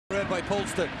by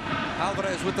Polster.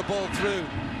 Alvarez with the ball through.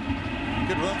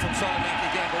 Good run from Solomec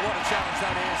again, but what a challenge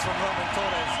that is from Roman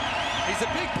Torres. He's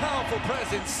a big, powerful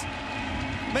presence.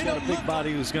 He's got a big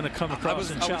body who's going to come across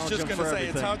and challenge him for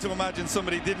everything. It's hard to imagine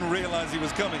somebody didn't realize he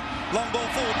was coming. Long ball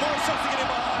forward, Morris tries to get in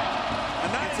behind. And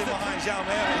that's in behind João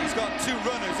Meira. He's got two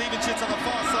runners, even Chits on the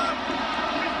far side.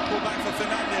 Pull back for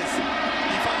Fernandez.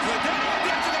 He finds Ledero at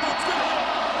the edge of the box.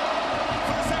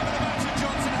 First out of the match for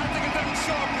Johnson, had to get down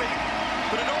sharply.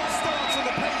 But it all starts on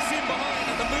the pace in behind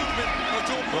and the movement of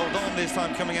Jordan. Rolled on this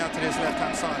time coming out to this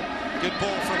left-hand side. Good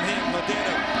ball from him,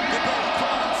 Ledero. Good ball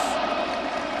across.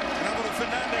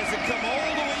 Fernandez had come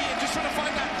all the way in, just trying to find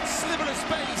that sliver of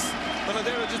space. But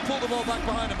Ledero just pulled the ball back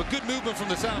behind him. A good movement from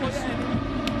the Sounders.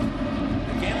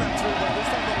 Again, that through ball. This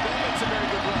time, Ball makes a very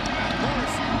good run.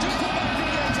 Morris just pulled back to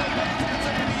the outside, hands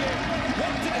up in the air.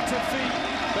 Wanted it to feed,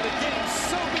 but again,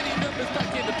 so many numbers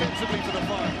back in defensively for the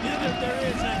Fire. Yeah, there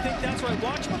is, and I think that's right.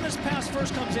 Watch when this pass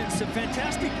first comes in. Some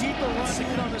fantastic deeper run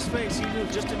on his face. He knew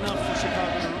just enough for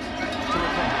Chicago to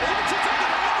recover.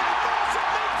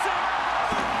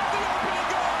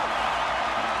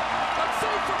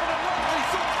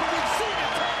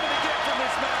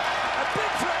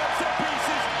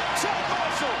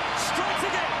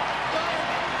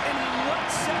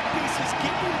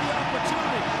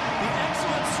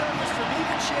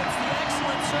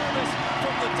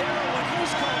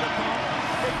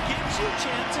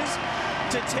 Chances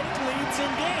to take leads in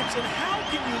games, and how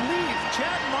can you leave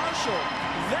Chad Marshall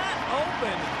that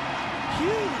open?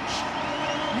 Huge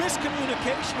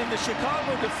miscommunication in the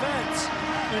Chicago defense,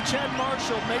 and Chad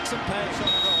Marshall makes him pay.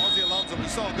 Ozzie Alonso, we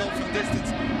saw a goal from distance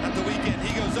at the weekend.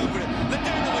 He goes over it.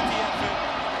 Ledero with the effort.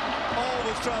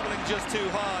 Always traveling just too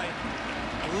high.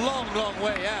 A long, long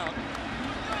way out.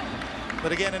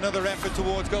 But again, another effort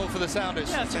towards goal for the Sounders.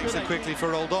 Yeah, takes it quickly for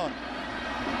Roldan.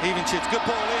 Even Chits, good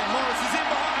ball in. Morris is in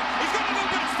behind. He's got a little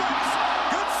bit of space.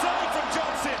 Good save from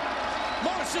Johnson.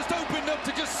 Morris just opened up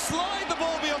to just slide the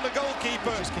ball beyond the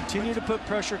goalkeeper. Just continue to put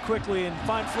pressure quickly and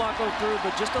find Flacco through,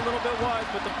 but just a little bit wide,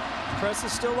 but the press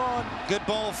is still on. Good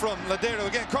ball from Ledero.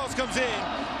 Again, cross comes in.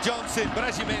 Johnson, but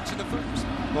as you mentioned, the first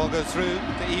ball goes through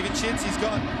to Even Chits. He's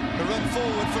got the run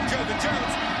forward from Jovan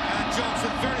Jones. And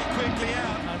Johnson very quickly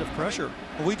out. Kind of pressure.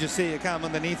 Well, we just see a cam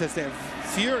underneath us there.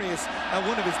 Furious at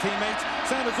one of his teammates.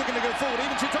 Sanders looking to go forward.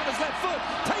 Even Chits on his left foot.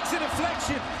 Takes a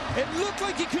deflection. It looked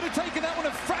like he could have taken that one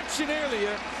a fraction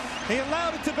earlier. He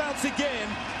allowed it to bounce again.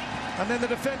 And then the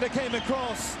defender came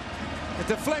across. It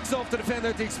deflects off the defender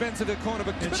at the expense of the corner.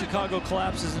 But and Chicago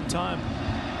collapses in time.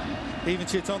 Even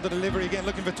Chits on the delivery again,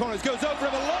 looking for Torres. Goes over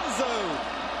him. Alonso.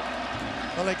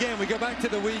 Well, again, we go back to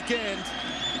the weekend.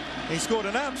 He scored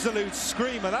an absolute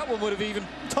screamer. That one would have even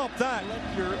topped that.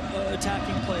 Let your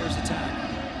attacking players attack.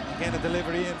 Again, a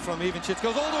delivery in from Even Chits.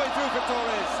 Goes all the way through for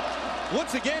Torres.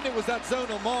 Once again, it was that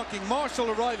zonal marking.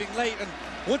 Marshall arriving late and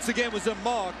once again was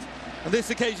unmarked. On this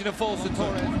occasion, it falls to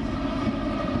Torres.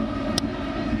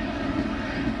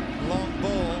 Long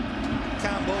ball.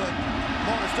 Campbell and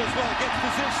Morris does well. Gets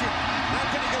position. Now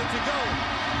can he go to goal?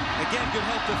 Again, good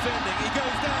help defending. He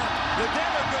goes down.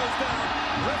 Ledero goes down.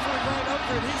 Referee right up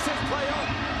for it. He says play on.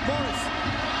 Morris.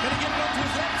 Can he get it onto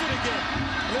his left foot again?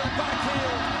 A little back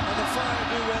heel. And the Fire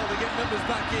do well to get numbers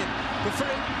back in. But for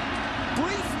a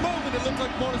brief moment, it looked like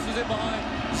Morris was in behind.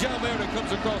 João Meira comes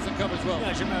across and covers well.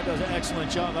 Yeah, João Meira does an excellent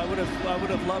job. I would have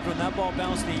loved when that ball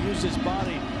bounced and he used his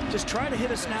body. Just try to hit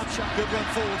a snapshot. Good run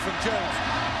forward from Jones.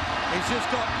 He's just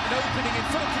got an opening in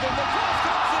front of him. The cross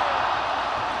comes in.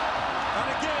 And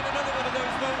again, another one of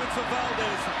those moments for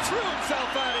Valdez. Threw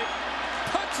himself at it.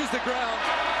 Punches the ground.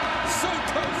 So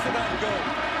close to that goal.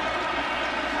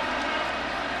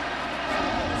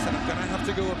 Said I'm going to have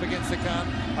to go up against the Khan.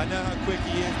 I know how quick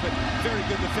he is, but very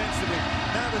good defensively.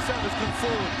 Now the Sounders come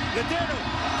forward. Ledero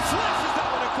flashes that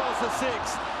one across the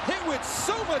six. Hit with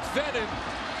so much venom.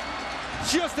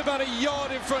 Just about a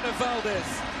yard in front of Valdez.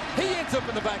 He ends up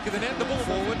in the back of the net. The ball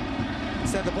forward.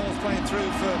 Instead, the ball's playing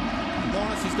through for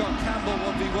Morris. He's got Campbell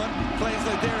 1v1. Plays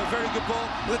Ledero. Very good ball.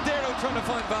 Ledero trying to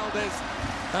find Valdez.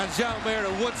 And João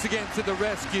Meira once again to the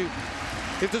rescue.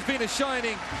 If there's been a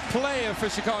shining player for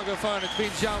Chicago Fire, it's been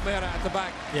João Meira at the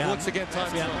back. Yeah, once again,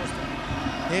 time yeah.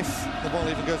 If the ball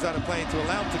even goes out of play to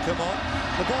allow him to come on.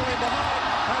 The ball in behind.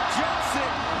 And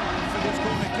Johnson for this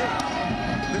corner kick.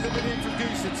 Delivered in from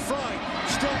Goossens. Fry.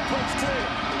 Strong punch clear.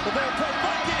 The ball played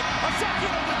back in. A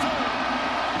second on the toe.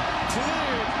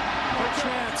 Cleared. Good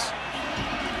chance.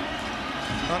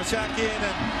 On a check in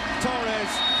and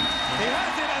Torres. He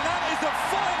has it, and that is the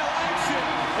final action.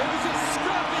 It was a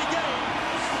scrappy game.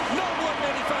 Not what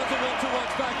many fans will want to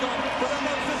watch back on, but the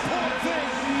most important thing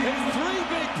is 3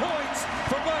 big points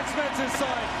for Mike Spencer's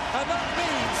side, and that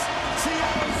means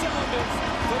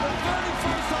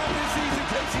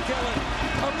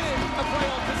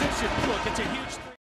look, it's a huge...